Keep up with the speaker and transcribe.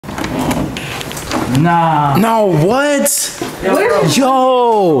Nah. No, what?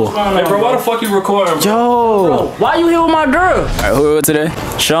 Yo. Hey, bro, why the fuck you recording? Yo. Why you here with my girl? All right, who are we today?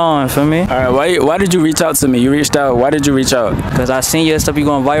 Sean, for me. All right, why did you reach out to me? You reached out. Why did you reach out? Cause I seen your stuff, you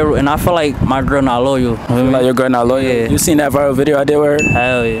going viral, and I feel like my girl not loyal. Like your girl not loyal? Yeah. You seen that viral video I did with her?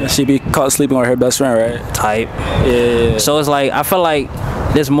 Hell yeah. She be caught sleeping with her best friend, right? Type. Yeah. So it's like, I feel like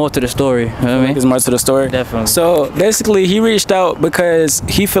there's more to the story. You know what I mean? There's more to the story? Definitely. So basically, he reached out because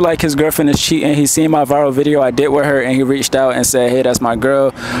he feel like his girlfriend is cheating. He seen my viral video I did with her, and he reached out and said, hey, that's my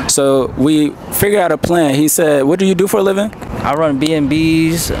girl. So we figured out a plan. He said, what do you do for a living? I run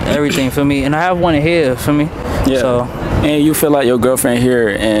B&Bs, everything for me, and I have one here for me. Yeah. So. And you feel like your girlfriend here,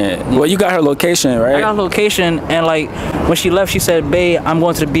 and well, you got her location, right? I got her location, and like when she left, she said, babe, I'm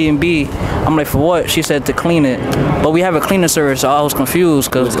going to the B&B. I'm like, for what? She said to clean it, but we have a cleaning service, so I was confused.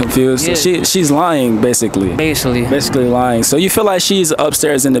 Yeah. So she's lying, basically. Basically lying. So you feel like she's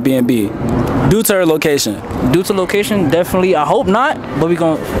upstairs in the B&B due to her location? Due to location, definitely. I hope not, but we're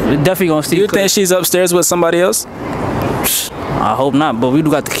definitely gonna see. Do you think she's upstairs with somebody else? I hope not, but we do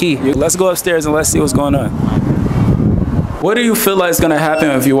got the key. Let's go upstairs and let's see what's going on. What do you feel like is gonna happen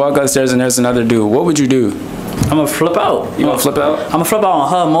if you walk upstairs and there's another dude? What would you do? I'm gonna flip out. You gonna flip out? I'm gonna flip out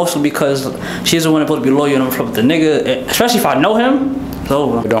on her mostly because she's the one supposed to be loyal, and I'm gonna flip with the nigga, especially if I know him.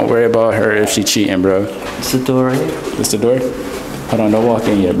 So don't worry about her if she cheating, bro. It's the door right here. It's the door? Hold on, don't walk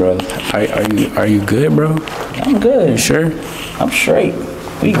in yet, bro. Are you good, bro? I'm good. You sure? I'm straight.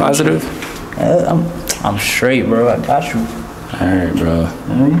 You positive? I'm straight, bro. I got you. All right, bro.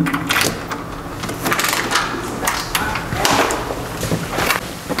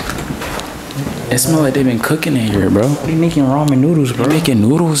 It smells like they've been cooking in here, bro. We making ramen noodles, bro. They making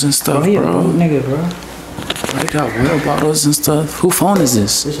noodles and stuff, bro. Nigga, bro. They got water bottles and stuff. Whose phone is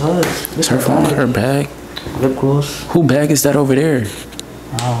this? It's hers. It's her phone, her bag. Lip gloss. Who bag is that over there?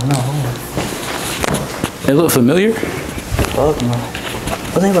 I don't know. They look familiar? Fuck no.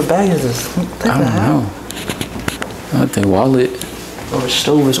 What type of bag is this? I don't know. I think wallet. Bro, the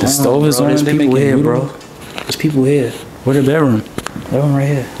stove is on. The stove is on. There's people here, bro. There's people here. Where the bedroom? Bedroom right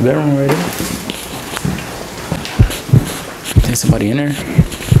here. Bedroom right there. Is somebody in there?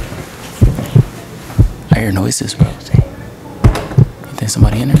 I hear noises, bro. You think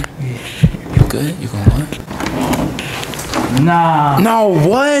somebody in there? Yeah. You good? You going what? Nah. No,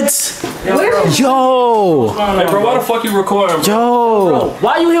 what? Yo. Hey, bro, why the fuck you recording? Yo. Bro,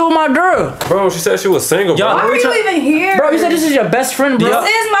 why you here with my girl? Bro, she said she was single, bro. Why are you even here? Bro, you said this is your best friend, bro. This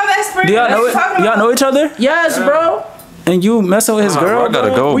is my best friend. Do y'all know each other? Yes, bro. And you messing with his girl? I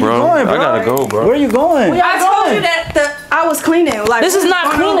gotta go, Where bro. You going, bro. I gotta go, bro. Where you going? I told you that I was cleaning. Like, This is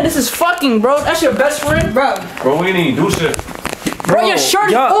not cleaning. This is fucking, bro. That's your best friend, bro. Bro, we ain't even do shit. Bro, your shirt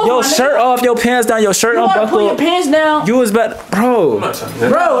is off, your shirt off, your pants down, your shirt You wanna pull your unbuckled. pants down? You was better, bro.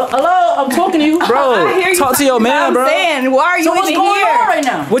 Bro, hello, I'm talking to you. Bro, I hear you. talk to your man, bro. I'm saying, why are you So what's even going here? on right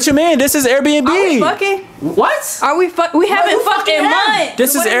now? What you mean? This is Airbnb. Are we fucking? What? Are we We haven't you fucking fucking have? months.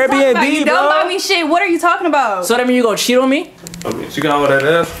 This is What are you talking about? Airbnb, You bro. don't buy me shit. What are you talking about? So that mean you gonna cheat on me? I mean, she got all that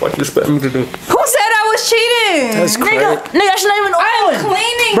ass. What you expect me to do? Who said I was cheating? That's crazy. Nigga, that's not even I'm on.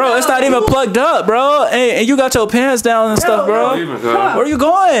 cleaning. Bro, it's not even plugged up, bro. And you got your pants down and stuff, bro. Leaving, cuz. Where you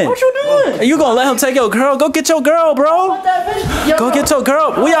going? What you doing? Are you gonna let him take your girl? Go get your girl, bro. Go get your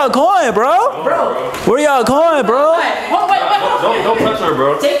girl. Where y'all going, bro? Where y'all going, bro? Wait. Don't touch her,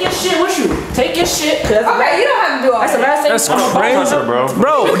 bro. Take your shit with you. Take your shit. Okay, you don't have to do all That's the that. last thing. That's Don't crazy. touch her, bro.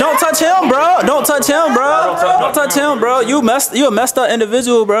 Bro, don't touch him, bro. Don't touch him, bro. Don't touch him, bro. You a messed up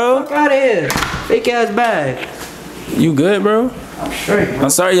individual, bro. Fuck out of here. Fake ass bag. You good, bro? I'm straight, bro. I'm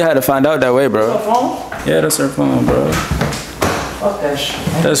sorry you had to find out that way, bro. Phone? Yeah, that's her phone, bro. Fuck that shit.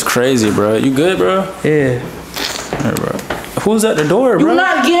 That's crazy, bro. You good, bro? Yeah. Hey, bro. Who's at the door, bro? You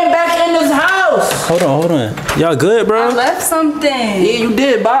not getting back in this house. Hold on. Y'all good, I bro? left something. Yeah, you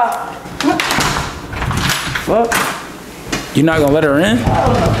did, bye. Fuck. You not gonna let her in?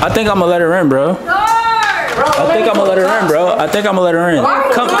 I think I'm gonna let her in, bro. I think I'm gonna let her in, bro. I think I'm gonna let her in.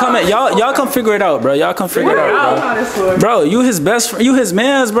 Come in. Y'all come figure it out, bro. Y'all come figure it out, bro. Bro, you his best friend. You his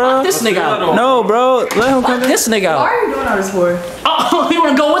man's, bro. This nigga out. No, bro. Let him come in. This nigga Why out. are you doing all this for? Oh, you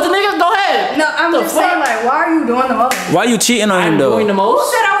wanna go with the nigga? Go ahead. No, I'm just saying, like, why are you doing the most? Why you cheating on him, I'm though? doing the Who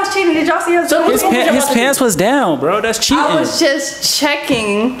most. said I was cheating? Did y'all see us? So His pants was down, bro. That's cheating. I was just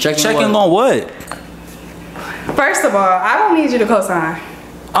checking. Checking on what? First of all, I don't need you to co-sign.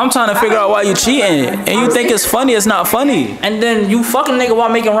 I'm trying to figure out why you cheating, and you think it's funny. It's not funny. And then you fucking nigga while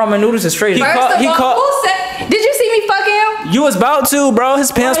making ramen noodles is crazy. First of all, who said? Did you see me fucking him? You was about to, bro. His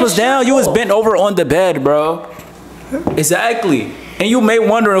pants was down. You was bent over on the bed, bro. Exactly. And you may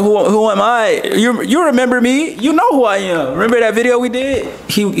wonder who am I? You remember me? You know who I am. Remember that video we did?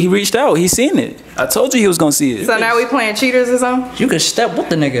 He reached out. He seen it. I told you he was gonna see it. So now we playing cheaters or something? You could step with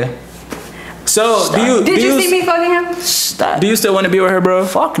the nigga. So Did you see me fucking him? Stop. Do you still want to be with her, bro?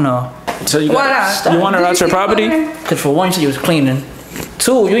 Fuck no. So you Why not? You want her Did out you your see me property? fucking him? Cause for one, you said you was cleaning.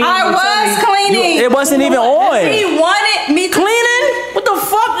 Two, you ain't I even tell was me- cleaning. It wasn't even on. He wanted me to Cleaning? What the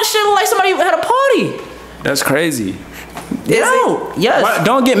fuck? This shit look like somebody had a party. That's crazy. Yo, yes. Why,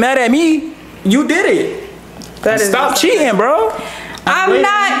 don't get mad at me. You did it. That is Stop cheating, bro. I'm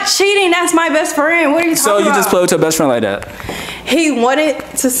not cheating. That's my best friend. What are you talking So about? you just play with your best friend like that? He wanted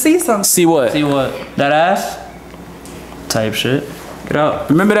to see something. See what? See what? That ass? Type shit. Get out.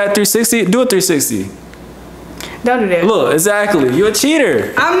 Remember that 360? Do a 360. Don't do that. Look, exactly. You a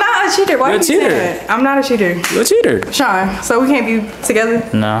cheater. I'm not a cheater. Why You're you a cheater. say that? I'm not a cheater. You a cheater. Sean, so we can't be together?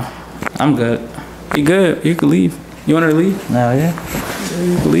 No, I'm good. You good. You can leave. You want her to leave? No, yeah.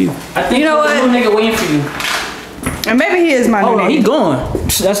 You can leave. I think You know there's a what? new nigga waiting for you. And maybe he is my Oh, new no, he nigga. gone.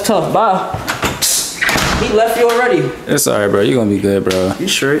 That's tough. Bye. He left you already. It's alright, bro. You're gonna be good, bro. You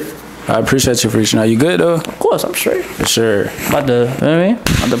straight? I appreciate you for reaching out. You good, though? Of course, I'm straight. For sure. About to, you know what I mean?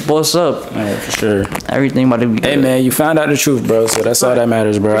 About to boss up. Yeah, for sure. Everything about to be Hey, good. man, you found out the truth, bro. So that's all that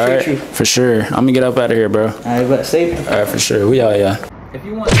matters, bro. Appreciate you. Alright? For sure. I'm gonna get up out of here, bro. Alright, but safe. Alright, for sure. We out, yeah. If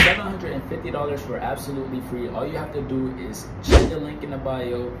you want $750 for absolutely free, all you have to do is check the link in the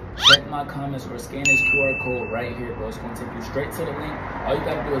bio, check my comments, or scan this QR code right here, bro. It's gonna take you straight to the link. All you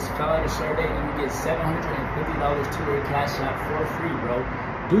gotta do is fill out a survey and you get $750 to your cash app for free, bro.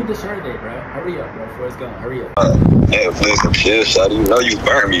 Do the survey, bro. Hurry up, bro, before it's gone. Hurry up. Yeah, please some shit, shawty. You know you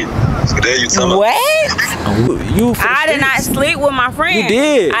burned me. So there you talking about. What? You for the I did not streets. sleep with my friend. You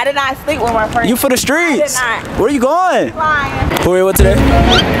did. I did not sleep with my friend. You for the streets. I did not. Where you going? Lying. Where you with today?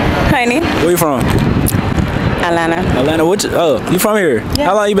 Honey, Where you from? Atlanta. Atlanta. You from here? Yeah.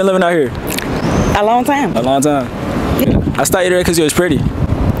 How long you been living out here? A long time. A long time. I started there because you was pretty.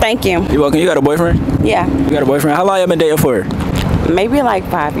 Thank you. You welcome. You got a boyfriend? Yeah. You got a boyfriend? How long you been dating for? Maybe like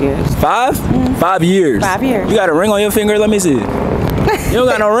 5 years. 5? 5 years. 5 years. You got a ring on your finger? Let me see. You don't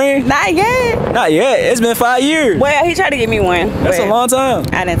got no ring? Not yet. Not yet. It's been 5 years. Well, he tried to give me one. That's a but long time.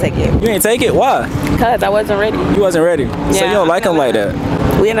 I didn't take it You ain't take it? Why? because I wasn't ready. You wasn't ready. So you Yeah, don't like him like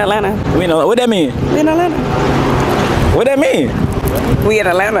that. We in Atlanta. We know what that mean? We in Atlanta. What that mean? We in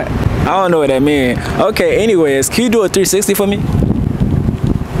Atlanta. I don't know what that mean. Okay, anyways, can you do a 360 for me?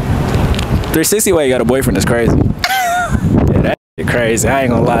 360 while you got a boyfriend is crazy. Yeah, that shit crazy. I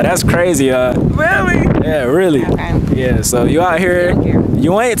ain't gonna lie. That's crazy, Really? Yeah, really. Okay. Yeah, so you out here,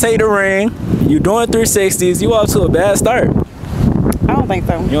 you ain't take the ring, you doing 360s, you off to a bad start. I don't think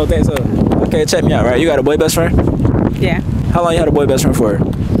so. You don't think so? Okay, check me out, right? You got a boy best friend? Yeah. How long you had a boy best friend for?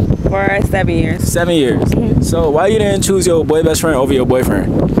 For 7 years. 7 years. So why you didn't choose your boy best friend over your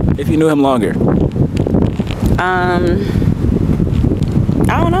boyfriend if you knew him longer? I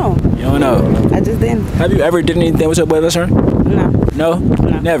don't know. You don't know. I just didn't. Have you ever did anything with your boy best friend? No. No?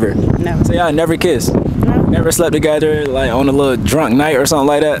 Never? No. So y'all never kissed? No. Never slept together like on a little drunk night or something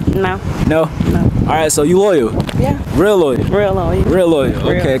like that? No. No? No. Alright, so you loyal? Yeah. Real loyal? Real loyal. Real loyal. Real.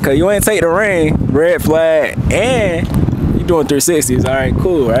 Okay, cause you ain't take the ring, red flag, and you doing 360s. All right,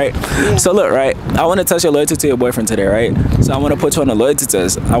 cool, right? Yeah. So look, right? I want to test your loyalty to your boyfriend today, right? So I want to put you on a loyalty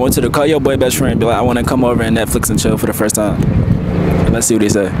test. I want you to call your boy best friend, and be like, I want to come over and Netflix and chill for the first time. And let's see what he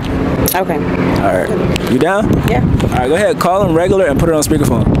say. Okay. All right, you down? Yeah. All right, go ahead. Call him regular and put it on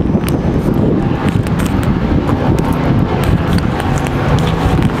speakerphone.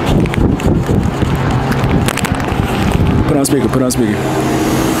 Put on speaker. Put on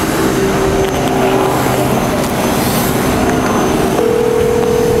speaker.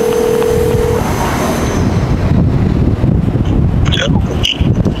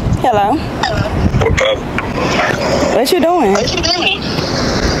 Hello. What up? What you doing?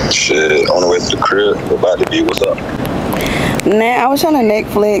 Shit, on the way to the crib. About to be. What's up? Nah, I was trying to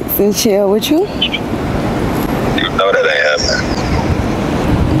Netflix and chill with you. You know that ain't happening.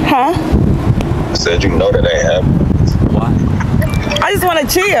 Huh? I said you know that ain't happening. Why? I just want to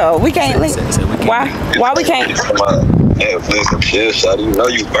chill. We can't link. Why? Why we can't? You talking about Netflix and chill, shawty. You know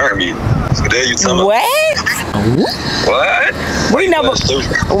you burned me. So there you talking about. What? What? We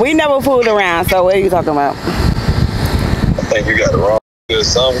never fooled around. So what are you talking about? I think you got the wrong or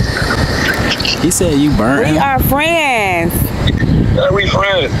something. He said you burned We him. are friends. Yeah, we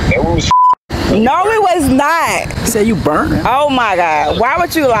friends. And we was No, it was not. He said you burned him. Oh my God. Why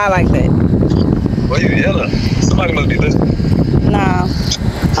would you lie like that? Why you yelling? Somebody must be listening. No.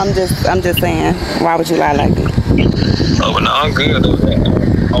 I'm just saying. Why would you lie like that? Oh, but no, I'm good. I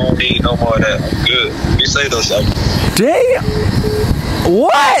don't need no more of that. I'm good. You say those stuff. Damn.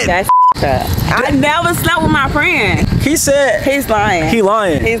 What? That's I never slept with my friend. He said He's lying. he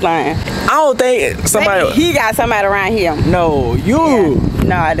lying. He's lying. I don't think somebody. Maybe he got somebody around him. No, you. Yeah.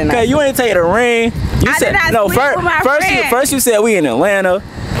 No, I did not. Okay, you ain't take the ring. You I said did not no. sleep with my friend. First you said we in Atlanta,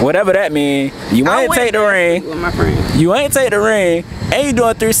 whatever that mean. You I ain't went take the to ring. sleep with my friend. You ain't take the ring, and you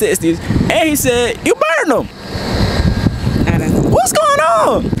doing 360s, and he said you burned him. I didn't. What's going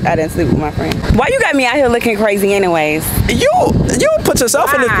on? I didn't sleep with my friend. Why you got me out here looking crazy anyways? You put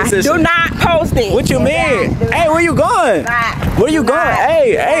yourself in this position. Do not post it. What you mean? Hey, where you going? Where you going?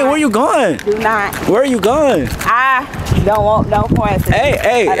 Hey, where you going? Do not. Where you going? I don't want no points.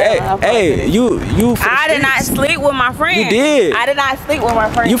 Hey, you. I did not sleep with my friend. You did. I did not sleep with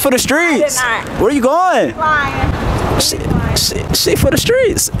my friend. You for the streets. I did not. Where you going? Lying. She for the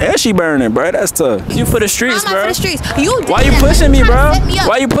streets. And she burning, bro. That's tough. You for the streets, I'm bro. not for the streets. You Why you pushing me, bro?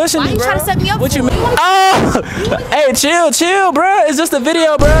 Why you pushing Why me, you bro? trying to set me up? What you for? mean? Oh, hey, chill, bro. It's just a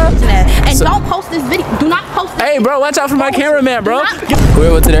video, bro. And don't post this video. Do not post this. Hey, bro, watch out for my cameraman, bro. Do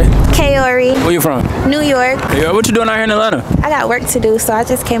Where with today? Kaori, Where you from? New York. Yeah, what you doing out here in Atlanta? I got work to do, so I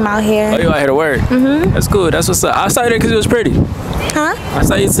just came out Oh, here. you out here to work? Mm-hmm. That's cool. That's what's up. I saw you there because you was pretty. Huh? I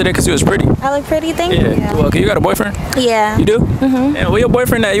saw you today because you was pretty. I look pretty, thank Yeah. you. Well, okay, you got a boyfriend? Yeah. You do? Mm-hmm. And where your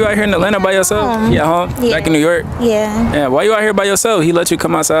boyfriend at? You out here in Atlanta by yourself? Yeah, home? Yeah. Back in New York? Yeah. Yeah, why you out here by yourself? He let you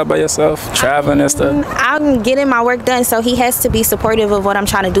come outside by yourself, traveling and stuff? I'm getting my work done, so he has to be supportive of what I'm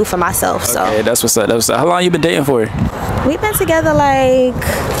trying to do for myself. So Okay, that's what's up. That's what's up. How long you been dating for? we've been together like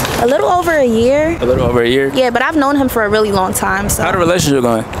a little over a year. A little over a year? Yeah, but I've known him for a really long time. So How the relationship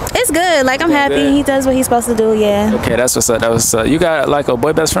going? it's good. Like I'm happy. good? He does what he's supposed to do. Yeah. Okay, that's what's up. That was You got like a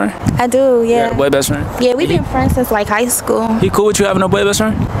boy best friend? I do. You got Yeah. a boy best friend? Yeah, we've been friends since like high school. He cool with you having a boy best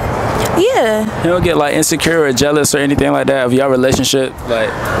friend? Yeah. He don't get like insecure or jealous or anything like that of your relationship? Like,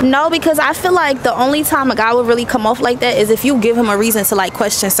 No, because I feel like the only time a guy would really come off like that is if you give him a reason to like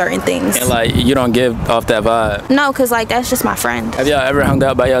question certain things. and like you don't give off that vibe. No, because like that's just my friend. Have y'all ever hung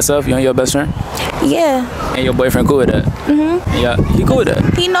out by yourself, you and your best friend? Yeah. And your boyfriend cool with that? Mm-hmm. Yeah, he cool with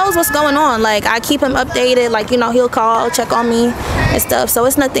that? He knows what's going on. Like I keep him updated. Like, you know, he'll call, check on me and stuff. So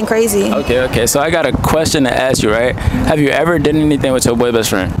it's nothing crazy. Okay. So I got a question to ask you, right? Have you ever done anything with your boy best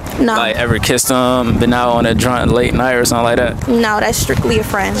friend? No. Like ever kissed him, been out on a drunk late night or something like that? No, that's strictly a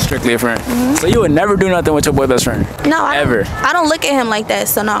friend. Strictly a friend. So you would never do nothing with your boy best friend? No, I Ever? I don't look at him like that,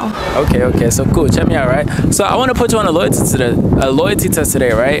 so no. Okay. So cool. Check me out, right? So I want to put you on a loyalty test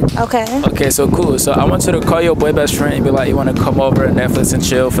today, right? Okay. Okay, so cool. So I want you to call your boy best friend and be like, you want to come over to Netflix and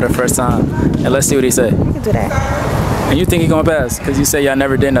chill for the first time, and let's see what he say. You can do that. And you think he gonna pass? Cause you say y'all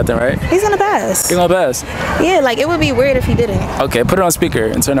never did nothing, right? He's gonna pass. He gonna pass? Yeah, like it would be weird if he didn't. Okay, put it on speaker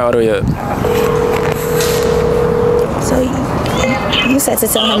and turn it all the way up. So you said to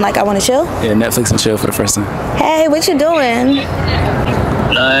tell him like I want to chill? Yeah, Netflix and chill for the first time. Hey, what you doing?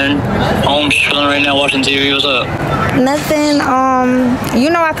 Nothing. Home chilling right now, watching TV. What's up? Nothing. You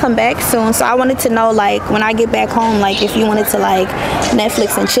know I come back soon, so I wanted to know like when I get back home, like if you wanted to like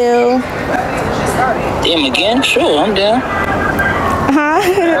Netflix and chill. Damn, again? Sure, I'm down. Huh?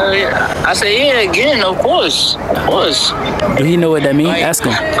 Yeah. I said, yeah, again, of course. Of course. Do he know what that means? Ask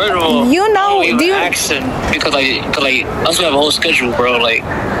him. First of all, You know, do do you accent because I also have a whole schedule, bro. Like,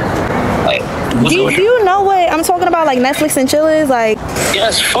 what's do you know what I'm talking about? Like Netflix and chill is like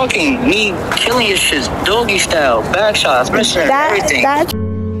yes, fucking me killing your shit, doggy style, back shots, missing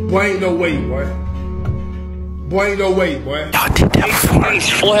everything. Boy, ain't no way, boy. Boy, ain't no way, boy. Y'all did that before. Face,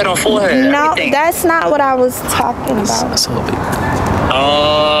 forehead on forehead. No, everything. that's not what I was talking about. That's a little bit.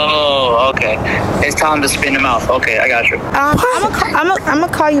 Oh, okay. It's time to spin them out. Okay, I got you. I'm gonna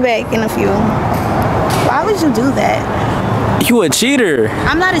call you back in a few. Why would you do that? You a cheater.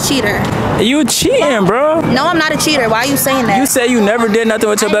 I'm not a cheater. You cheating, bro. No, I'm not a cheater. Why are you saying that? You said you never did nothing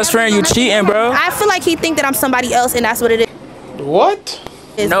with your best friend. You cheating, bro. I feel like he think that I'm somebody else, and that's what it is. What?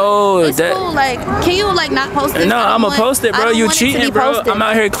 No, it's that. cool. Like, can you like not post it? No, I'ma post it, bro. You cheating, bro. I'm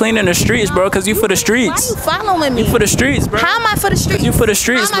out here cleaning the streets, bro, cause you for the streets. Why you following me? You for the streets, bro. How am I for the streets? You for the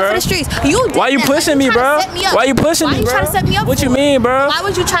streets, How am I bro. for the streets? You did Why you that. pushing me, bro? Why you pushing me, bro? Why you trying to set me up? What you for? mean, bro? Why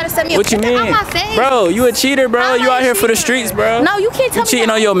would you try to set me up? What you Get that mean? out my face. Bro, you a cheater, bro. How am You I out a here for the cheater? streets, bro. No, you can't tell You me cheating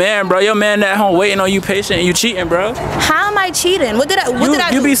that. on your man, bro. Your man at home waiting on you patient and you cheating, bro. How am I cheating? What did I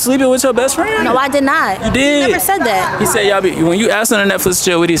do? You be sleeping with your best friend? No, I did not. You did. You never said that. He said y'all be when you asked him on Netflix just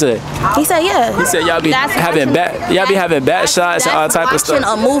chill. What did he say? He said, yeah. He said y'all be having back shots and all type of stuff.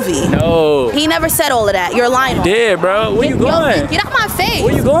 Watching a movie. No. He never said all of that. You're lying. Yeah, bro. Where you going? Get out of my face.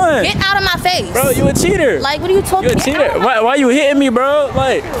 Where you going? Get out of my face. Bro, you a cheater. Like, what are you talking about? You a cheater. Why you hitting me, bro?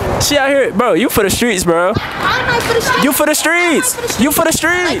 Like, she out here, bro. You for the streets, bro. I'm not for the streets. You for the streets. You for the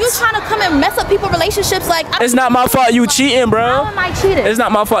streets. Like, you trying to come and mess up people's relationships? Like, it's not my fault you cheating, bro. How am I cheating? It's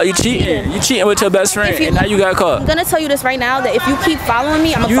not my fault you cheating. You cheating with your best friend, and now you got caught. I'm gonna tell you this right now that if you keep following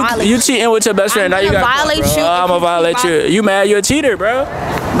me, I'm gonna violate you. You cheating with your best friend, now you got caught, bro. I'm gonna violate you. You mad? You a cheater, bro.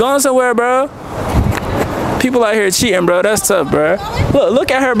 Going somewhere, bro. People out here cheating, bro. That's tough, bro. Look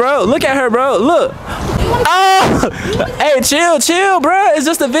at her, bro. Look at her, bro. Look. Oh, hey, chill, bro. It's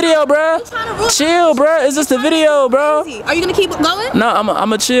just a video, bro. Chill, bro. It's just a video, bro. Are you gonna keep going? No,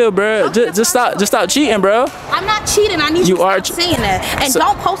 I'm a chill, bro. Just stop cheating, bro. I'm not cheating. I need you to stop saying that. And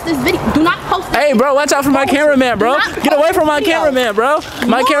don't post this video. Do not post this. Hey, bro, watch out for my cameraman, bro. Get away from my cameraman, bro.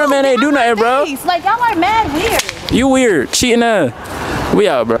 My cameraman ain't do nothing, bro. Like, y'all are mad weird. You weird, cheating. We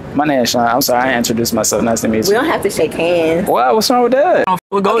out, bro. My name is Sean. I'm sorry, I introduced myself. Nice to meet you. We don't have to shake hands. Wow, what's wrong with that?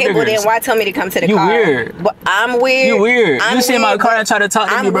 Okay, well then why tell me to come to the car? You weird. But I'm weird. You weird. You sit in my car and try to talk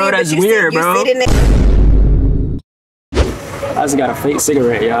to me, bro. That's weird, bro. I just got a fake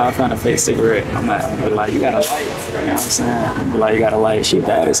cigarette, y'all. I found a fake cigarette. I'm like, you got a light. You know what I'm saying? Like, you got a light. She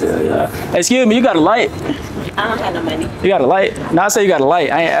bad as hell, yeah. Excuse me, you got a light? I don't have no money. You got a light? No, I say you got a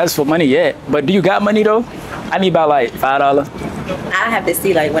light. I ain't asked for money yet. But do you got money, though? I need about, like, $5. I have to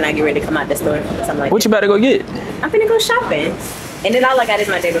see, like, when I get ready to come out the store or something like what you better go get? I'm finna go shopping. And then all I got is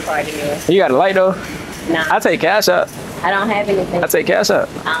my debit card anyway. You got a light, though? Nah. I take cash up. I don't have anything. I take cash up.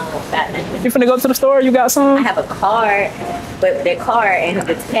 I don't got nothing. You finna go to the store? You got some? I have a card, but that card ain't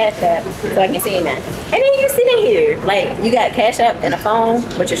the cash app, so I can see that. And then you sitting here, like, you got cash app and a phone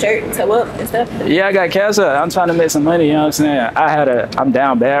with your shirt toe up and stuff? Yeah, I got cash up. I'm trying to make some money, you know what I'm saying? I'm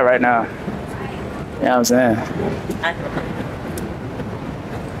down bad right now. You know what I'm saying?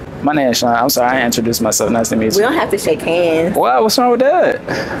 My name is Sean. I'm sorry, I introduced myself. Nice to meet you. We don't have to shake hands. Wow, what's wrong with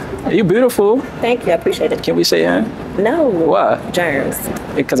that? You beautiful. Thank you, I appreciate it. Can we shake hands? No. Why? Germs.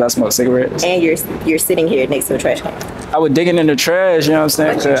 Because I smoke cigarettes. And you're sitting here next to a trash can. I was digging in the trash, you know what I'm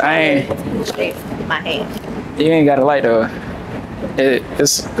saying? Cause I ain't. Shake my hand. You ain't got a light though.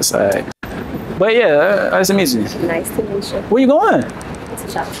 It's alright. But yeah, nice to meet you. Nice to meet you. Where you going? To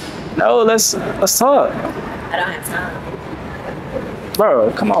shop. No, let's talk. I don't have time.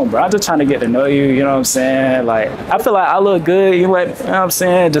 Bro, come on, bro. I'm just trying to get to know you, you know what I'm saying? Like, I feel like I look good, you know what I'm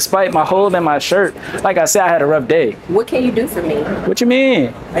saying? Despite my hole in my shirt. Like I said, I had a rough day. What can you do for me? What you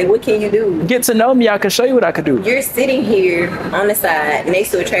mean? Like, what can you do? Get to know me. I can show you what I could do. You're sitting here on the side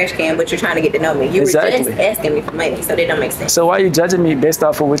next to a trash can, but you're trying to get to know me. You were just asking me for money, so that don't make sense. So why are you judging me based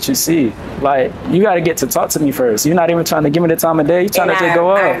off of what you see? Like, you got to get to talk to me first. You're not even trying to give me the time of day. You're trying to just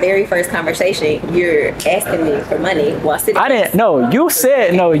go up. Our very first conversation, you're asking me for money while sitting. I didn't. No, you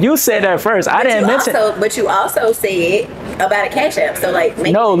said no. You said that first. I didn't mention. But you also said about a cash app. So like.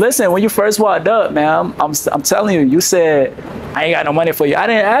 No, listen. When you first walked up, man, I'm telling you. You said I ain't got no money for you. I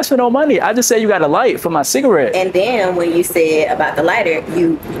didn't ask for no money. I just said you got a light for my cigarette. And then when you said about the lighter,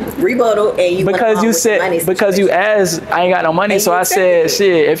 you rebutted and you because you said because you asked I ain't got no money, so I said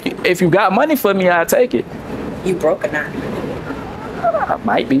shit. If you got money for me, I'll take it. You broke or not? I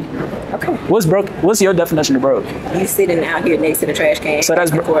might be. Okay. What's broke? What's your definition of broke? You sitting out here next to the trash can. So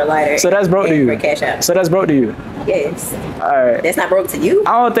that's for a lighter. So that's broke to you. For cash out. So that's broke to you. Yes. All right. That's not broke to you.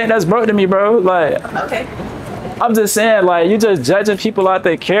 I don't think that's broke to me, bro. Like. Okay. I'm just saying, like, you just judging people out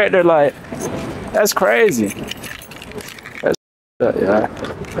their character, like, that's crazy. That's yeah.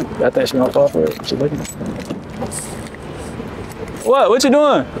 I think she gonna fall for it. She looking. What you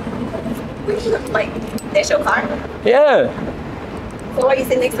doing? Like, that's your car? Yeah. So why are you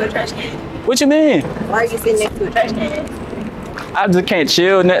sitting next to a trash can? What you mean? Why are you sitting next to a trash can? I just can't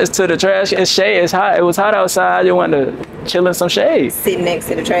chill next to the trash. It's shade. It's hot. It was hot outside. I just wanted to chill in some shade. Sitting next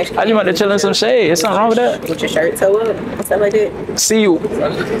to the trash can. I just wanted to chill in some shade. Is something wrong with that? With your shirt toe up and stuff like that? See,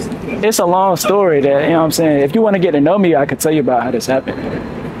 it's a long story that, you know what I'm saying? If you want to get to know me, I could tell you about how this happened.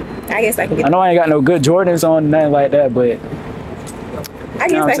 I guess I can get I know I ain't got no good Jordans on, nothing like that, but... I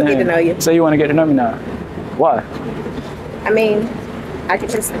guess I can get to know you. So you want to get to know me now? Why? I mean, I could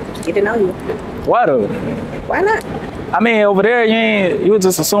just get to know you. Why though? Why not? I mean, over there, you were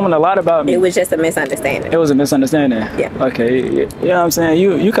just assuming a lot about me. It was just a misunderstanding. It was a misunderstanding? Yeah. Okay, you know what I'm saying?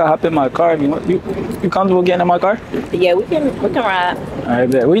 You can hop in my car if you want. You comfortable getting in my car? Yeah, we can ride. All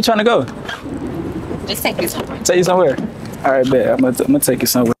right, bet. Where you trying to go? Just take you somewhere. Take you somewhere? All right, bet. I'm gonna take you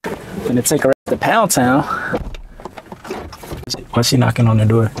somewhere. I'm gonna take her to Pound Town. Why's she knocking on the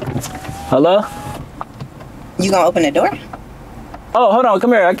door? Hello? You gonna open the door? Oh, hold on.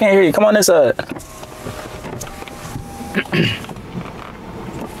 Come here. I can't hear you. Come on this side.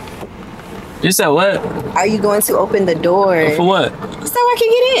 You said what? Are you going to open the door? For what? So I can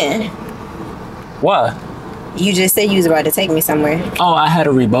get in. Why? You just said you was about to take me somewhere. Oh, I had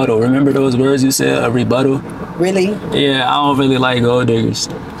a rebuttal. Remember those words you said? A rebuttal? Really? Yeah, I don't really like gold diggers.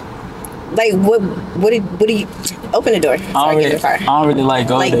 Like what do you open the door so I get in the car? I don't really like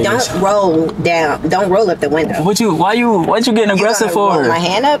gold diggers. Like don't roll down. Don't roll up the window. What you getting aggressive for? Roll my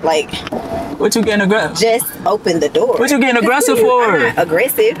hand up like what you getting aggressive? Just open the door. What you getting aggressive for? I'm not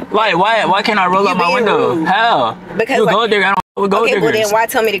aggressive. Like why can't I roll up my window? Rude. How? Because you like, gold digger, I don't know what gold diggers. Well then why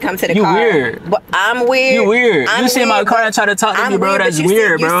tell me to come to the car? You weird. But I'm weird. You weird. I'm you see my car and try to talk to me, bro. That's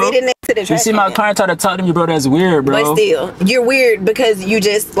weird, bro. You sitting next to the you see my car and try to talk to me, bro. That's weird, bro. But still, you're weird because you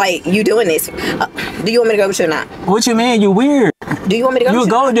just like you doing this. Do you want me to go with you or not? What you mean? You weird. Do you want me to go? You a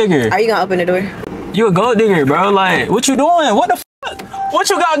gold digger. Are you gonna open the door? You a gold digger, bro. Like what you doing? What the fuck? What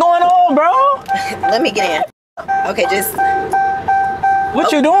you got going on, bro? Let me get in. Okay, just.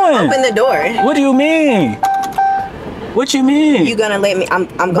 What you doing? Open the door. What do you mean? What you mean? You gonna let me? I'm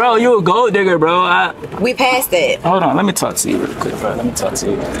going. Bro, you a gold digger, bro. We passed that. Hold on, let me talk to you real quick, bro. Let me talk to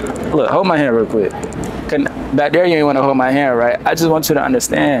you. Look, hold my hand real quick. Back there, you ain't want to hold my hand, right? I just want you to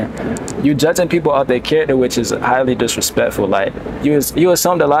understand. You judging people off their character, which is highly disrespectful. Like you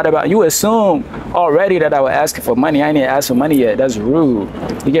assumed a lot about. You assume already that I was asking for money. I ain't even asked for money yet. That's rude.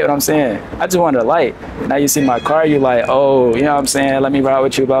 You get what I'm saying? I just wanted a light. Now you see my car, you like, oh, you know what I'm saying? Let me ride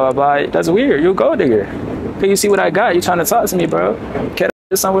with you, blah blah blah. That's weird. You a gold digger. Cause you see what I got. You trying to talk to me, bro? Get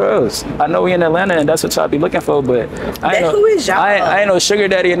somewhere else. I know we in Atlanta and that's what y'all be looking for, but I ain't no sugar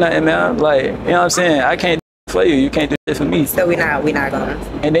daddy or nothing, man. Like, you know what I'm saying? I can't do for you. You can't do it for me. So we not gonna.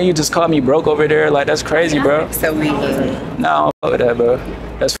 And then you just call me broke over there. Like that's crazy, bro. So we. Nah, I don't fuck with that, bro.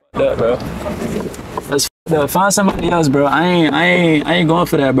 That's fucked up, bro. That's fucked up. Find somebody else, bro. I ain't going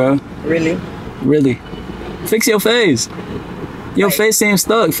for that, bro. Really? Really. Fix your face. Your face seems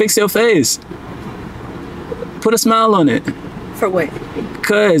stuck. Fix your face. Put a smile on it. For what?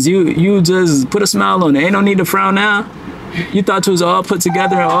 Cause you just put a smile on it. Ain't no need to frown now. You thought you was all put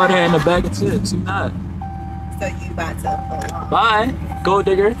together and all that in a bag of chips. You not. So you about to. Bye, gold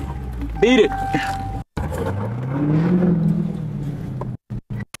digger. Beat it.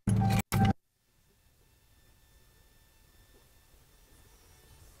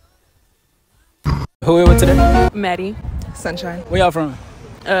 Who we with today? Maddie. Sunshine. Where y'all from?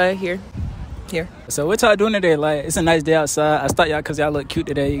 Here. So what y'all doing today? Like, it's a nice day outside. I stopped y'all because y'all look cute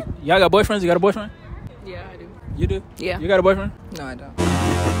today. Y'all got boyfriends? You got a boyfriend? Yeah, I do. You do? Yeah. You got a boyfriend? No, I don't.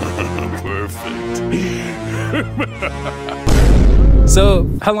 Perfect. So,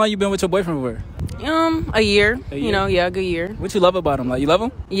 how long you been with your boyfriend for? A year. You know, yeah, a good year. What you love about him? Like, you love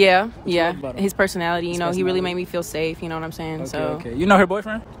him? Yeah. His personality, you know, he really made me feel safe. You know what I'm saying? Okay. You know her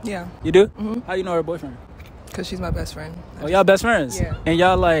boyfriend? Yeah. You do? Mm-hmm. How you know her boyfriend? Because she's my best friend. Oh, y'all best friends? Yeah. And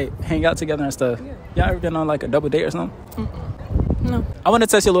y'all, like, hang out together and stuff? Yeah. Y'all ever been on, like, a double date or something? No. I want to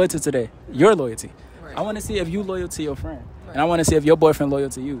test your loyalty today. Your loyalty. Right. I want to see if you loyal to your friend. Right. And I want to see if your boyfriend loyal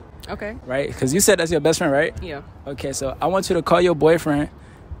to you. Okay. Right? Because you said that's your best friend, right? Yeah. Okay, so I want you to call your boyfriend.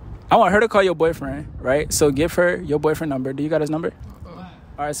 I want her to call your boyfriend, right? So give her your boyfriend number. Do you got his number?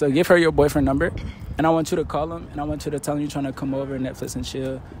 All right, so give her your boyfriend number. And I want you to call him. And I want you to tell him you're trying to come over, Netflix and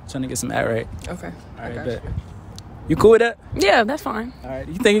chill. Trying to get some act right. Okay. All right, bet. You cool with that? Yeah, that's fine. All right.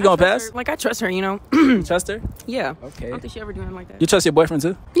 You think you're going to pass? Like, I trust her, you know. Trust her? Yeah. Okay. I don't think she ever do anything like that. You trust your boyfriend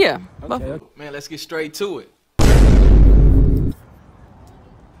too? Yeah. Okay. Man, let's get straight to it.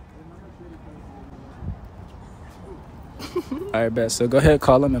 All right, bet. So go ahead,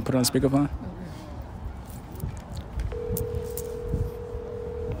 call him and put it on speakerphone.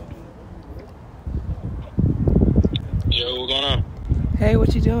 Yo, what's going on? Hey,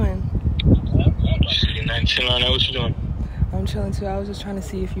 what you doing? Nothing chilling on there. What you doing? I'm chilling too. I was just trying to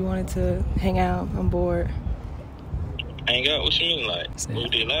see if you wanted to hang out. I'm bored. Hang out? What you mean, like? What we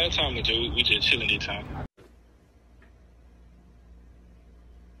did last time, we just chilling this time.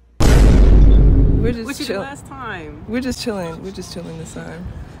 We're just What you did chilling. last time? We're just chilling. We're just chilling this time.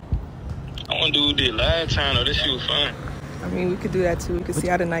 I want to do what we did last time, though. This shit was fun. I mean, we could do that too. We could see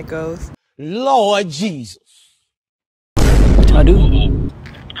how the night goes. Lord Jesus. I do.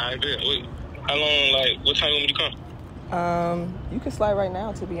 I bet. Wait, how long, like, what time you want me to come? You can slide right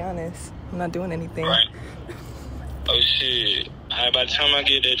now, to be honest. I'm not doing anything. Right. Oh, shit. Alright, by the time I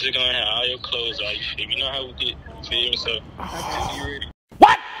get there, just gonna have all your clothes on. You know how we get. See me? So, you ready?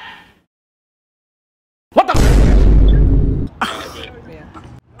 What? What the?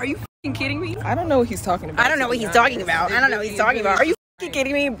 Are you fucking kidding me? I don't know what he's talking about. I don't know what he's talking about. I don't know what he's talking about. Are you fucking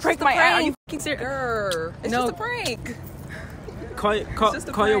kidding me? Break my ass. Are you fucking serious? It's just a prank.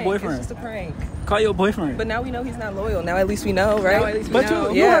 call your boyfriend. It's just a prank. Call your boyfriend. But now we know he's not loyal. Now at least we know, right? Now at least we know.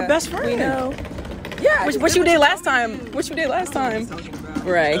 You're her best friend. We know. Yeah. What you did last time? What you did last time?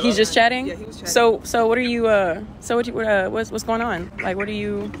 Right. He's just chatting. Yeah, he was chatting. So what are you? What's going on? Like, what are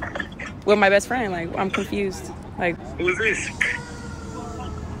you? With my best friend? Like, I'm confused. Like, Who is this?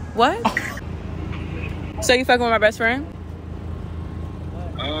 what? So you fucking with my best friend?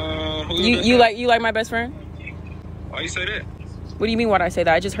 You like my best friend? Why you say that? What do you mean? Why'd I say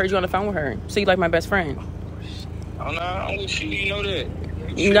that? I just heard you on the phone with her. So you like my best friend? I'm not with you. You know that.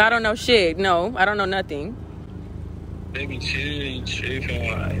 No, I don't know shit. No, I don't know nothing. Baby, chill. You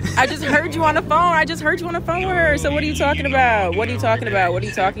tripping? I just heard you on the phone. I just heard you on the phone with her. So what are you talking about? What are you talking about? What are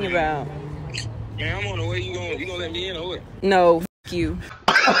you talking about? Man, I'm on the way. You gonna let me in or what? No, f you.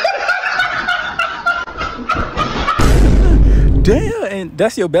 Damn, and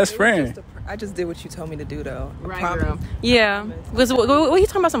that's your best friend. I just did what you told me to do, though. Right, girl. Yeah. Because what are you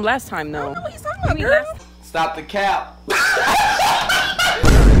talking about some last time, though? I don't know what he's talking about, girl. Stop the cap.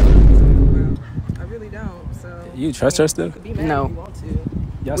 I really don't, so... You trust her still? No.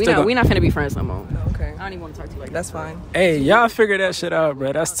 We not finna be friends no more. Oh, okay. I don't even want to talk to you like that. That's fine. Hey, y'all figure that shit out,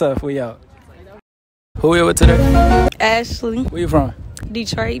 bro. That's tough. We out. Who we with today? Ashley. Where you from?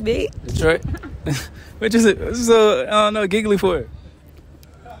 Detroit, bitch. Detroit? What is it? So, I don't know, giggly for it.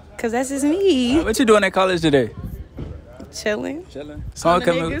 Cause that's just me. What you doing at college today? Chilling. Chilling. Song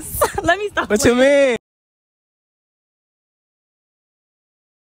coming. Let me stop. What you mean?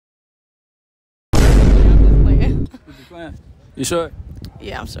 You sure?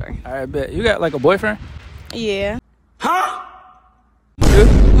 Yeah, I'm sure. All right, bet. You got like a boyfriend? Yeah. Huh? You do?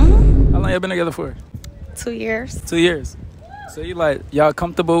 Mm-hmm. How long y'all been together for? 2 years. 2 years. So you like y'all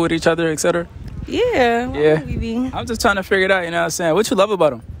comfortable with each other, etc.? Yeah. Yeah. We be? I'm just trying to figure it out. You know what I'm saying? What you love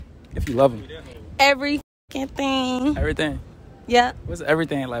about him? If you love him. Every fucking thing. Everything. Yeah. What's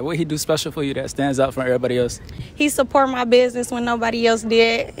everything? Like, what he do special for you that stands out from everybody else? He support my business when nobody else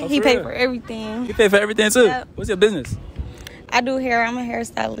did. Oh, he for pay real? for everything. He pay for everything too? Yep. What's your business? I do hair. I'm a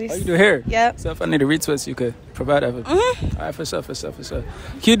hairstylist. Oh, you do hair? Yep. So if I need a retwist, you could provide that for me. Mm-hmm. All right, for sure.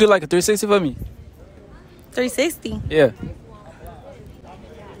 Can you do like a 360 for me? 360? Yeah.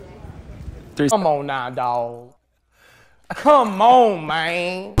 Come on now, dog. Come on,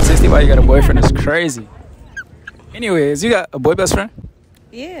 man. 60 while you got a boyfriend is crazy. Anyways, you got a boy best friend?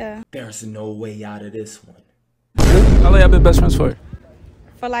 Yeah. There's no way out of this one. How long y'all been best friends for?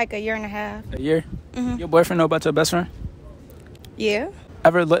 For like 1.5 years. A year? Mm-hmm. Your boyfriend know about your best friend? Yeah.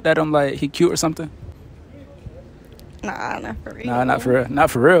 Ever looked at him like he cute or something? Nah, not for real. Nah, not for real. Not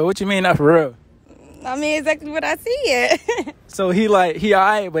for real. What you mean not for real? I mean exactly what I see it. So he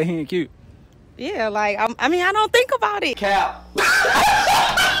alright, but he ain't cute. Yeah, like I don't think about it. Cap.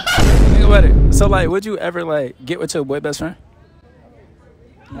 Think about it. So like, would you ever like get with your boy best friend?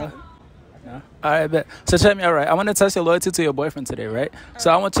 No. All right, bet. So check me out, right? I want to test your loyalty to your boyfriend today, right?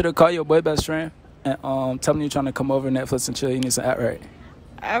 So I want you to call your boy best friend and tell him you're trying to come over Netflix and chill. You need some app, right?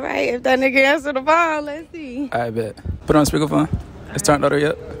 All right, if that nigga answer the phone, let's see. All right, bet. Put on speakerphone. It's turned auto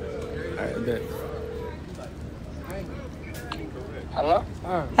yet? All right, bet. Hello?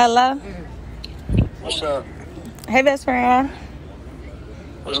 Hello. What's up? Hey, best friend.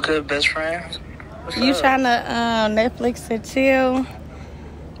 What's good, best friend? What's You up? trying to Netflix and chill?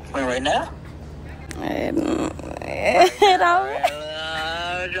 Wait, right now? I'm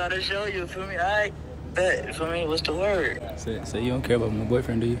trying to show you, feel me? Alright, bet, feel me? What's the word? So you don't care about my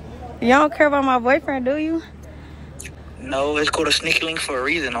boyfriend, do you? You don't care about my boyfriend, do you? No, it's called a sneaky link for a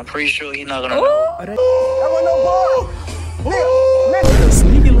reason. I'm pretty sure he's not gonna know. That wasn't no A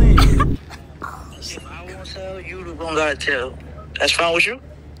sneaky link. If I won't tell, you the one gotta tell. That's fine with you?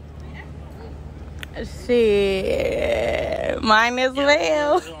 Shit, mine as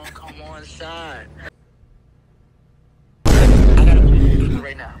well. Come on inside. I got a boyfriend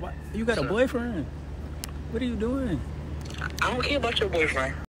right now. What? You got a boyfriend? What are you doing? I don't care about your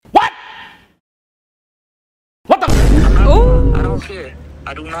boyfriend. I don't care.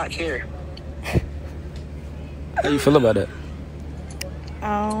 I do not care. How you feel about that?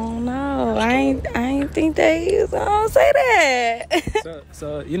 I don't know. I ain't think they was gonna say that.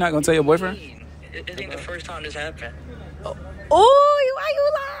 So you're not gonna tell your boyfriend? It ain't the first time this happened. Ooh, why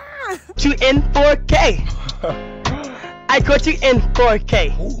you lying? You in 4K. I got you in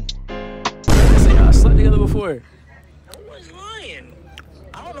 4K. So y'all slept together before? No one's lying.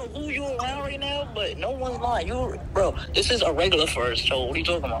 I don't know who you around right now, but no one's lying. Bro, this is a regular first, so what are you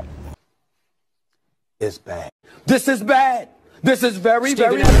talking about? It's bad. This is bad. This is very,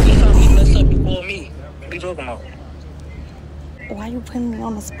 very bad. You messed up before me. What are you talking about? Why you putting me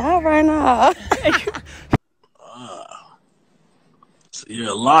on the spot right now?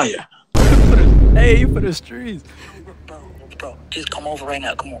 You're a liar. Hey, you for the streets. Bro, just come over right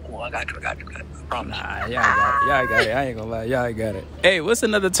now. Come on, I got you. I promise. Nah, y'all got it. I ain't gonna lie, y'all got it. Hey, what's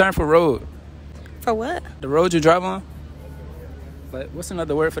another term for road? For what? The road you drive on? Like, what's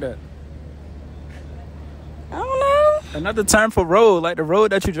another word for that? I don't know. Another term for road, like the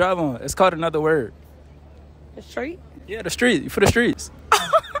road that you drive on. It's called another word. The street? Yeah, the street. For the streets.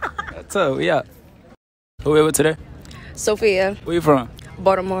 That's all. Yeah. Who we with today? Sophia. Where you from?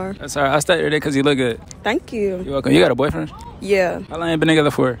 Baltimore. That's all right. I started today because you look good. Thank you. You're welcome. You got a boyfriend? Yeah. How long you been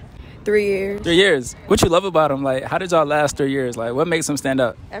together for? 3 years. 3 years. What you love about him? Like, how did y'all last 3 years? Like, what makes him stand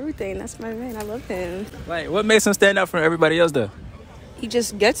out? Everything. That's my man. I love him. Like, what makes him stand out from everybody else, though? He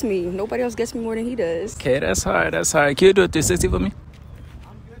just gets me. Nobody else gets me more than he does. Okay, that's hard. That's hard. Can you do a 360 for me?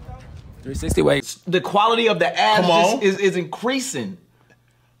 360, wait. The quality of the ass just is increasing.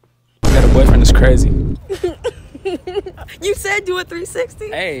 You got a boyfriend that's crazy. You said do a 360?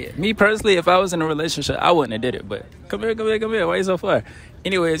 Hey, me personally, if I was in a relationship, I wouldn't have did it. But come here. Why you so far?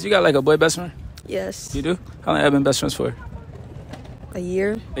 Anyways, you got like a boy best friend? Yes. You do? How long have you been best friends for? A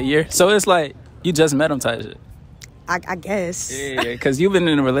year. A year? So it's like you just met him type shit. I guess. Yeah, because you've been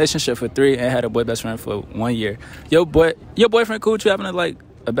in a relationship for 3 and had a boy best friend for 1 year. Your boyfriend cool with you having a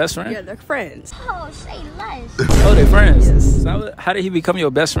best friend? Yeah, they're friends. Oh, say less. Oh, they're friends? Yes. So how did he become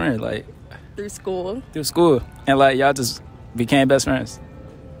your best friend? Like Through school. through school. And like y'all just became best friends?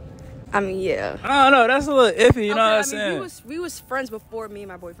 I mean, yeah. I don't know. That's a little iffy, you know what I'm saying? We was friends before me and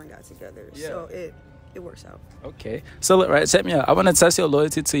my boyfriend got together. Yeah. So it works out. Okay. So look, right, check me out. I want to test your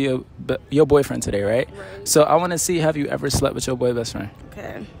loyalty to your boyfriend today, right? So I want to see, have you ever slept with your boy best friend?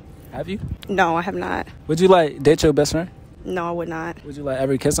 Okay. Have you? No, I have not. Would you like date your best friend? No, I would not. Would you like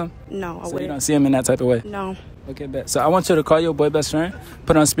ever kiss him? No, I So wouldn't. you don't see him in that type of way? No. Okay, bet. So I want you to call your boy best friend,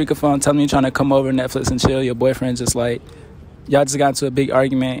 put on speakerphone, tell him you're trying to come over Netflix and chill. Your boyfriend just like, y'all just got into a big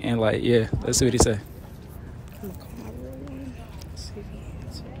argument and like, yeah, let's see what he say.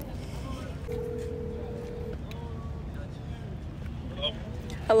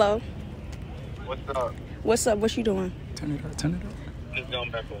 Hello. What's up? What's up? What you doing? Turn it up. Just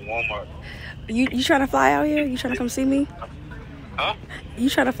going back from Walmart. You trying to fly out here? You trying to come see me? Huh? You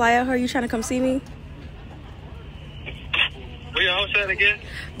trying to fly out here? You trying to come see me? Where your house at again?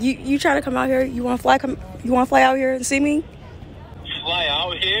 You trying to come out here? You want to fly? You want to fly out here and see me? Fly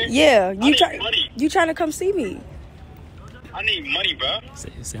out here? Yeah. I need money. You trying to come see me? I need money, bro.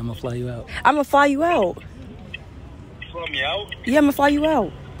 Say I'm gonna fly you out. I'm gonna fly you out. Fly me out? Yeah, I'm gonna fly you out.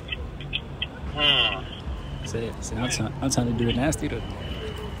 Say I'm trying to do the nasty though.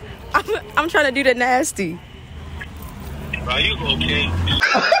 I'm trying to do the nasty. Bro, you okay?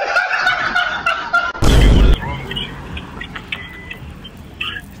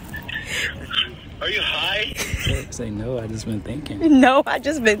 Are you high? Say no, I just been thinking. No, I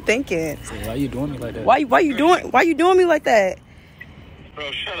just been thinking. Say, why you doing me like that? Why you doing me like that?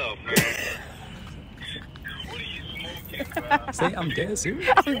 Bro, shut up, man. Say I'm dead serious.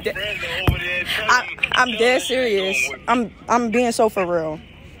 I'm dead serious. I'm being so for real.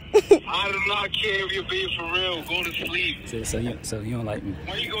 I do not care if you're being for real. Go to sleep. Say, so you don't like me.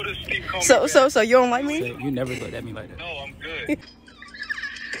 When you go to sleep, call me So back. you don't like me? Say, you never looked at me like that. No, I'm good.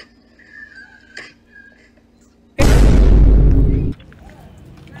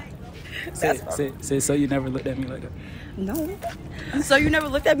 Say, so you never looked at me like that. No. So you never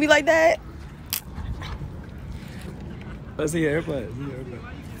looked at me like that? Let's see your AirPods.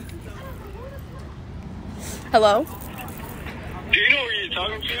 Hello? Do you know who you're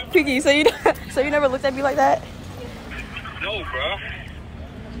talking to? Pinky, so you never looked at me like that? No, bro.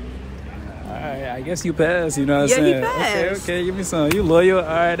 Alright, I guess you passed, you know what I'm Yeah, he saying? passed. Okay, give me some. You loyal?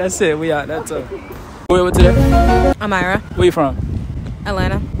 Alright, that's it. We out. That's all. Where with today? I'm Ira. Where you from?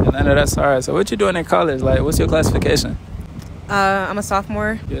 Atlanta. Atlanta, that's alright. So what you doing in college? Like, what's your classification? I'm a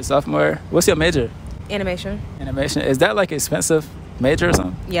sophomore. You're a sophomore. What's your major? Animation. Animation. Is that like expensive major or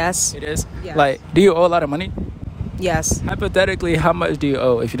something? Yes. It is? Yes. Like, do you owe a lot of money? Yes. Hypothetically, how much do you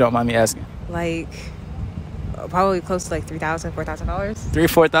owe, if you don't mind me asking? Like, probably close to like $3,000, $4,000.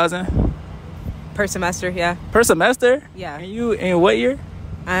 $4,000 Per semester, yeah. per semester? Yeah. And you in what year?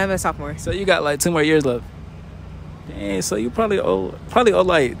 I'm a sophomore. So you got like 2 more years left. Dang, so you probably owe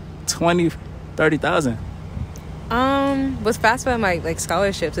like 20, 30,000. With FAFSA and my like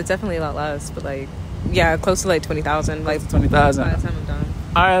scholarships, it's definitely a lot less, but like, yeah, close to like 20,000. Like 20,000. by the time I'm done.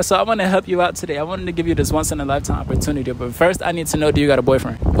 All right, so I want to help you out today. I wanted to give you this once in a lifetime opportunity, but first I need to know, do you got a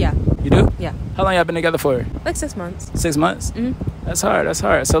boyfriend? Yeah. You do? Yeah. How long y'all been together for? Like 6 months. 6 months? Mm-hmm. That's hard. That's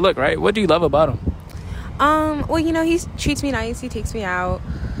hard. So look, right? What do you love about him? Well, you know, he treats me nice. He takes me out.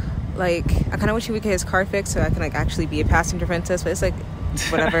 Like, I kind of wish he would get his car fixed so I can like actually be a passenger princess. But it's like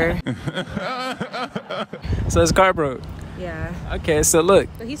whatever. So his car broke. Yeah. Okay, so look.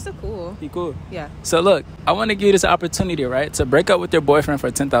 But he's still cool. He cool. Yeah. So look, I want to give you this opportunity, right, to break up with your boyfriend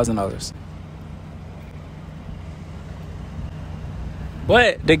for $10,000.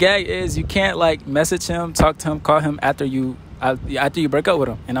 But the gag is you can't like message him, talk to him, call him after you break up with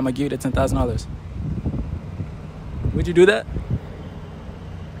him, and I'm gonna give you the $10,000. Would you do that?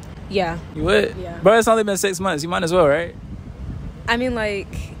 Yeah. You would? Yeah. Bro, it's only been 6 months. You might as well, right? I mean,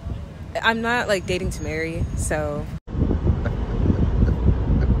 like, I'm not like dating to marry, so.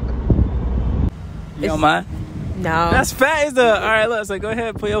 You don't mind? No. That's fat as the. All right, look. So go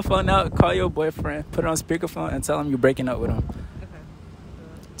ahead, pull your phone out, call your boyfriend, put it on speakerphone, and tell him you're breaking up with him.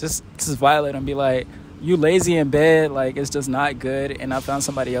 Just violate him. Be like, you lazy in bed, like it's just not good, and I found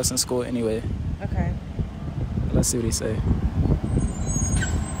somebody else in school anyway. Okay. Let's see what he say.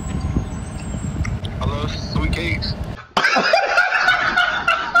 Hello, sweet cakes.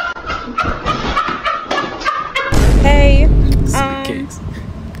 Hey. Sweet cakes.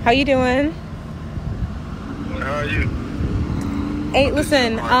 How you doing? How are you? Hey,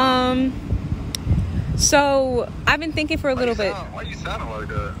 listen. So I've been thinking for a little bit. Why you sounding like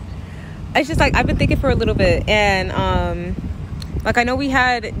that? It's just like I've been thinking for a little bit, and like I know we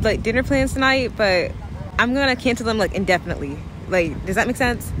had like dinner plans tonight, but I'm gonna cancel them like indefinitely. Like, does that make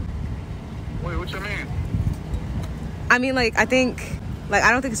sense? Wait, what you mean? I mean, like I think, like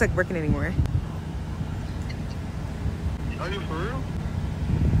I don't think it's like working anymore. Are you for real?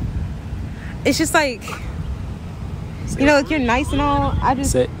 It's just like, you know, like you're nice and all. I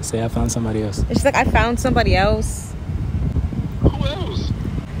just say I found somebody else. It's just like I found somebody else. Who else?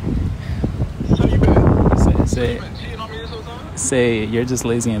 Say you're just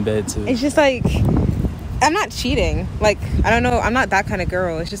lazy in bed too. It's just like I'm not cheating. Like I don't know. I'm not that kind of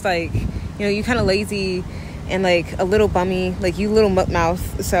girl. It's just like, you know, you kind of lazy and like a little bummy, like you little mutt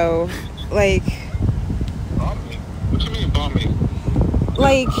mouth. So like. Bummy? What you mean bummy?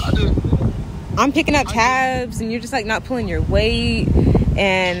 Like I'm picking up tabs and you're just like not pulling your weight,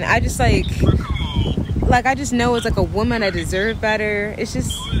 and I just like I just know as like a woman I deserve better. It's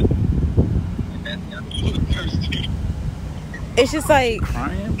just like bro,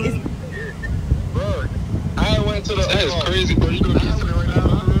 I went to the that is crazy, bro. You gonna get to me right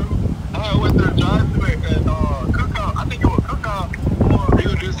now? I went to the drive-thru at Cookout. I think you were Cookout. You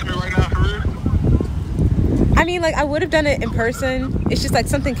gonna do this to me right now for real? I mean, like I would have done it in person. It's just like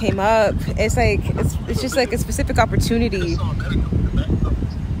something came up. It's like it's just like a specific opportunity. Bro,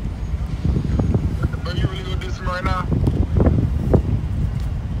 you really gonna do this to me right now?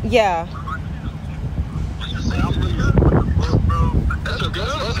 Yeah. That's a good.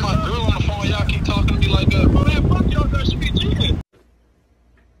 That's my girl on the phone. Y'all keep talking to me like that. Bro, man, fuck y'all. That should be cheating.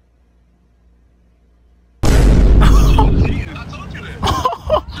 I told you that.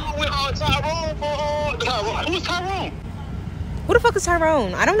 You went on Tyrone for Tyrone. Who's Tyrone? Who the fuck is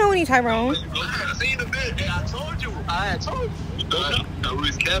Tyrone? I don't know any Tyrone. I seen the bit. And I told you. I had told you. That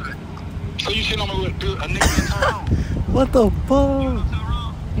was Kevin. So you shit on me with a nigga named Tyrone? What the fuck?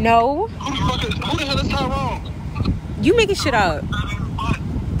 No. Who the hell is Tyrone? You making shit up.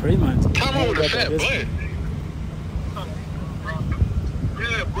 Pretty much. Tyrone with a fat butt.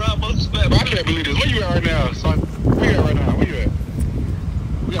 Yeah, bro, I'm fat, but I can't believe this. Where you at right now, son? Where you at right now? Where you at?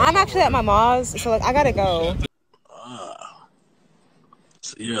 I'm actually at my mom's, so like I gotta go.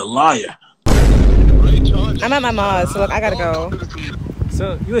 So you're a liar. I'm at my mom's, so like I gotta go.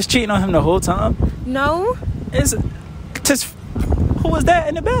 So you was cheating on him the whole time? No. It's just who was that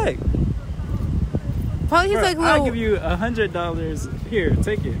in the bag? Probably he's like little. I'll give you $100. Here,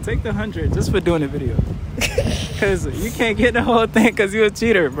 take it. Take the 100 just for doing the video. Cause you can't get the whole thing cause you a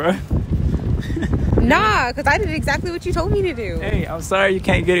cheater, bro. Nah, cause I did exactly what you told me to do. Hey, I'm sorry you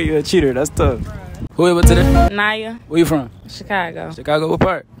can't get it. You're a cheater. That's tough. Who we with today? Naya. Where you from? Chicago. Chicago, what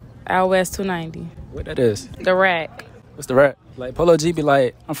part? Out West 290. What that is? The Rack. What's the Rack? Like Polo G be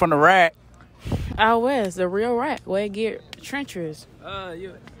like, I'm from the Rack. Out West, the real Rack. Where it get trenches.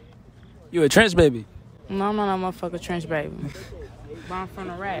 You a trench baby? No, I'm not a motherfucker trench baby. But I'm from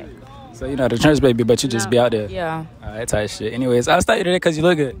the Rack. So you're not a trench baby, but you just be out there. Yeah. Alright, tight shit. Anyways, I started today because you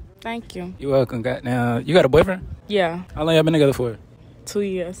look good. Thank you. You're welcome. Now, you got a boyfriend? Yeah. How long y'all been together for? 2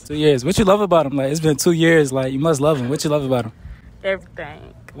 years. 2 years. What you love about him? Like, it's been 2 years. Like, you must love him. What you love about him?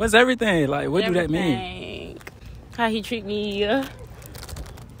 Everything. What's everything? Like, what do that mean? Everything. How he treat me,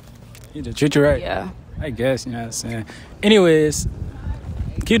 He just treat you right? Yeah. I guess, you know what I'm saying. Anyways,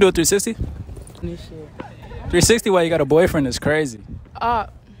 can you do a 360? This shit. 360 while you got a boyfriend is crazy.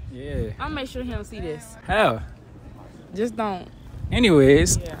 Yeah. I'll make sure he don't see this. How? Just don't.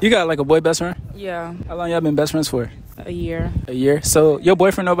 Anyways, you got like a boy best friend? Yeah. How long y'all been best friends for? A year. A year. So your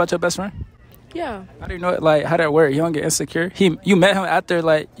boyfriend know about your best friend? Yeah. How do you know it? Like, how that work? You don't get insecure? You met him after,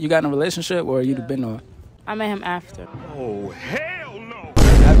 like, you got in a relationship, or you'd been on? I met him after. Oh, hell no.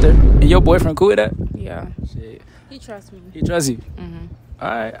 After? And your boyfriend cool with that? Yeah. Shit. He trusts me. He trusts you? All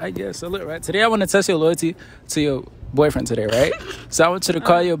right, I guess. So look, right, today I want to test your loyalty to your boyfriend today, right? So I want you to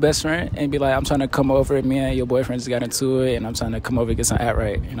call your best friend and be like, I'm trying to come over. Me and your boyfriend just got into it, and I'm trying to come over and get some act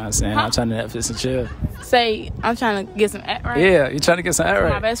right. You know what I'm saying? I'm trying to Netflix and chill. Say, I'm trying to get some act right? Yeah, you trying to get some act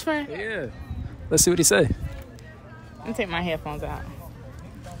right? My best friend? Yeah. Let's see what he say. Let me take my headphones out.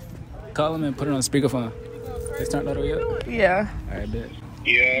 Call him and put it on speakerphone. It's turned all the way up? Yeah. All right, bet.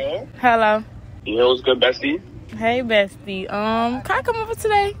 Yo. Hello. Yo, what's good, bestie? Hey, bestie. Can I come over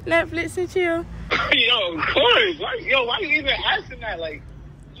today? Netflix and chill? Yo, of course. Why you even asking that? Like,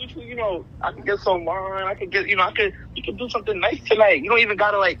 you know, I could get some wine. I could get, you know, we could do something nice tonight. You don't even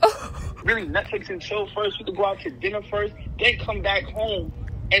gotta like really Netflix and chill first. We could go out to dinner first, then come back home,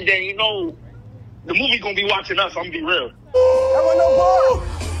 and then you know, the movie gonna be watching us. I'm gonna be real.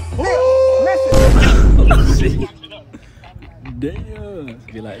 Damn.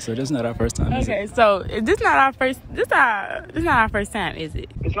 Be like, so this is not our first time. Okay, so this not our first. This not our first time, is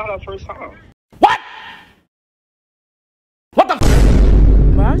it? It's not our first time.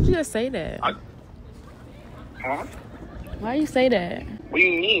 Why would you just say that? Huh? Why you say that? What do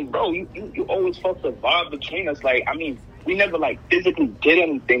you mean, bro? You always felt the vibe between us. Like, I mean, we never like physically did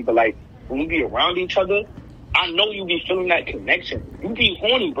anything, but like when we be around each other, I know you be feeling that connection. You be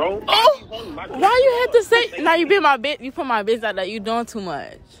horny, bro. Oh, why you had to say? Now you be my bitch. You put my bitch out there. You doing too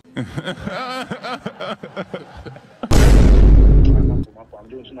much. I'm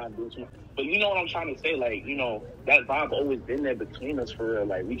doing too much. But you know what I'm trying to say? Like, you know, that vibe always been there between us for real.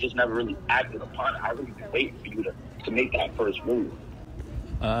 Like, we just never really acted upon it. I really been waiting for you to make that first move.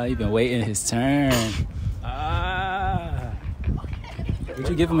 You've been waiting his turn. Would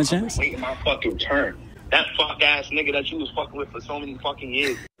you give him a chance? Waiting my fucking turn. That fuck ass nigga that you was fucking with for so many fucking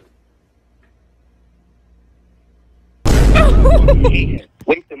years.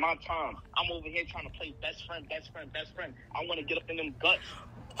 Wasting my time. I'm over here trying to play best friend. I want to get up in them guts.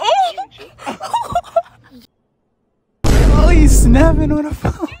 Oh, he's snapping on the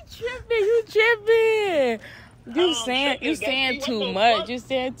phone. You tripping. You saying too much. You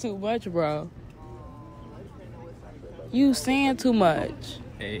saying too much, bro. You saying too much.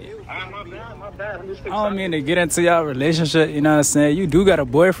 Hey. My bad. I'm just I don't mean to get into y'all relationship, you know what I'm saying? You do got a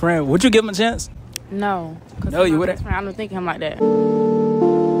boyfriend. Would you give him a chance? No. No, you wouldn't? I don't think him like that.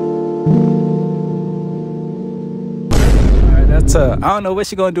 Alright, that's I don't know what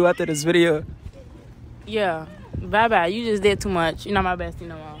she gonna do after this video. Yeah. Bye-bye. You just did too much. You're not my bestie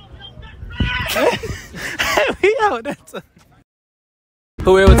no more. Yo, that's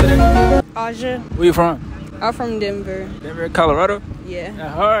Who we with today? Aja. Where you from? I'm from Denver. Denver, Colorado? Yeah.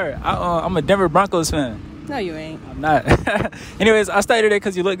 That hard. I'm a Denver Broncos fan. No, you ain't. I'm not. Anyways, I started today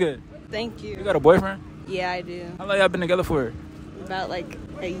because you look good. Thank you. You got a boyfriend? Yeah, I do. How long y'all been together for? About like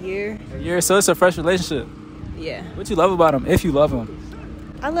a year. A year, so it's a fresh relationship. Yeah. What you love about him, if you love him?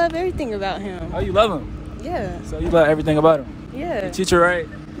 I love everything about him. Oh, you love him? Yeah. So you love everything about him? Yeah. He treat you right?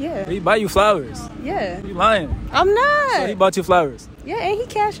 Yeah. He buy you flowers? Yeah. You lying? I'm not. So he bought you flowers? Yeah, and he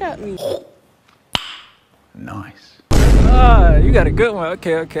cash out me. Nice. Ah, you got a good one.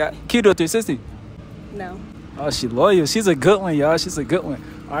 Okay. Can you do a 360? No. Oh, she loyal. She's a good one, y'all. She's a good one.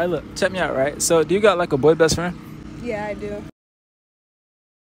 All right, look. Check me out, right? So do you got like a boy best friend? Yeah, I do.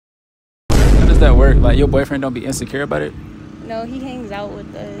 How does that work? Like your boyfriend don't be insecure about it? No, he hangs out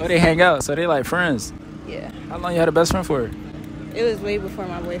with us. Oh, they hang out. So they like friends? Yeah. How long you had a best friend for? It was way before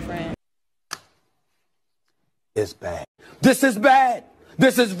my boyfriend. It's bad. This is bad.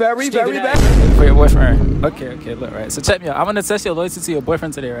 This is very bad. For your boyfriend. Okay, look, right. So check me out. I'm gonna test your loyalty to your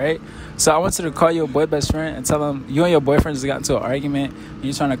boyfriend today, right? So I want you to call your boy best friend and tell him you and your boyfriend just got into an argument and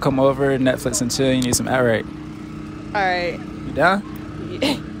you're trying to come over, Netflix and chill, you need some act right. Alright. You down?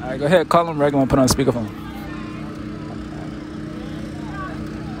 Yeah. Alright, go ahead, call him regular and put on speakerphone.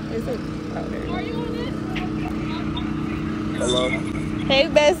 Is it? Hello. Hey,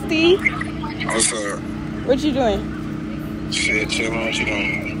 bestie. What's up? What you doing? Shit, chillin'. What you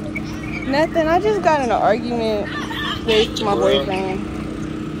doing? Nothing. I just got in an argument with my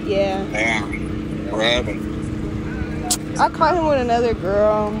boyfriend. Yeah. Damn. What happened? I caught him with another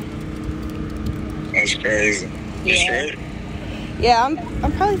girl. That's crazy. You straight? Yeah, I'm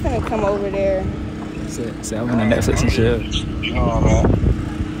probably gonna come over there. Say I'm on Netflix and chill. Oh,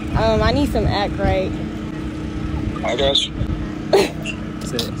 man. I need some act right. I got you.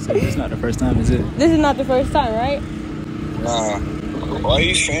 So this is not the first time, is it? This is not the first time, right? Nah. Why are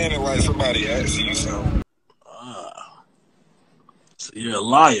you saying it like somebody asked you something? You're a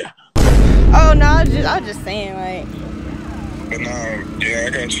liar. Oh no, I was just saying like. But no, yeah, I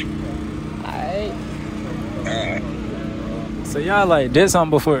got you. Alright. So y'all like did something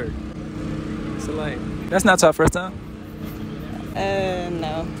before. So like that's not your first time?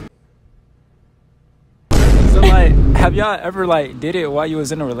 No. So like have y'all ever like did it while you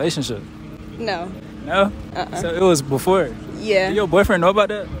was in a relationship? No. No? So it was before? Yeah. Did your boyfriend know about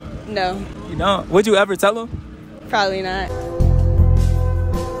that? No. You don't? Would you ever tell him? Probably not.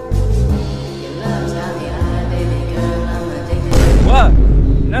 What?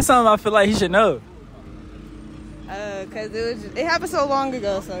 That's something I feel like he should know. Cause it happened so long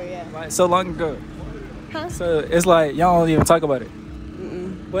ago, so yeah. Like so long ago. Huh? So it's like y'all don't even talk about it.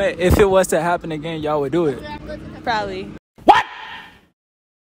 But if it was to happen again, y'all would do it. Probably.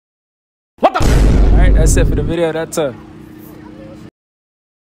 Alright, that's it for the video. That's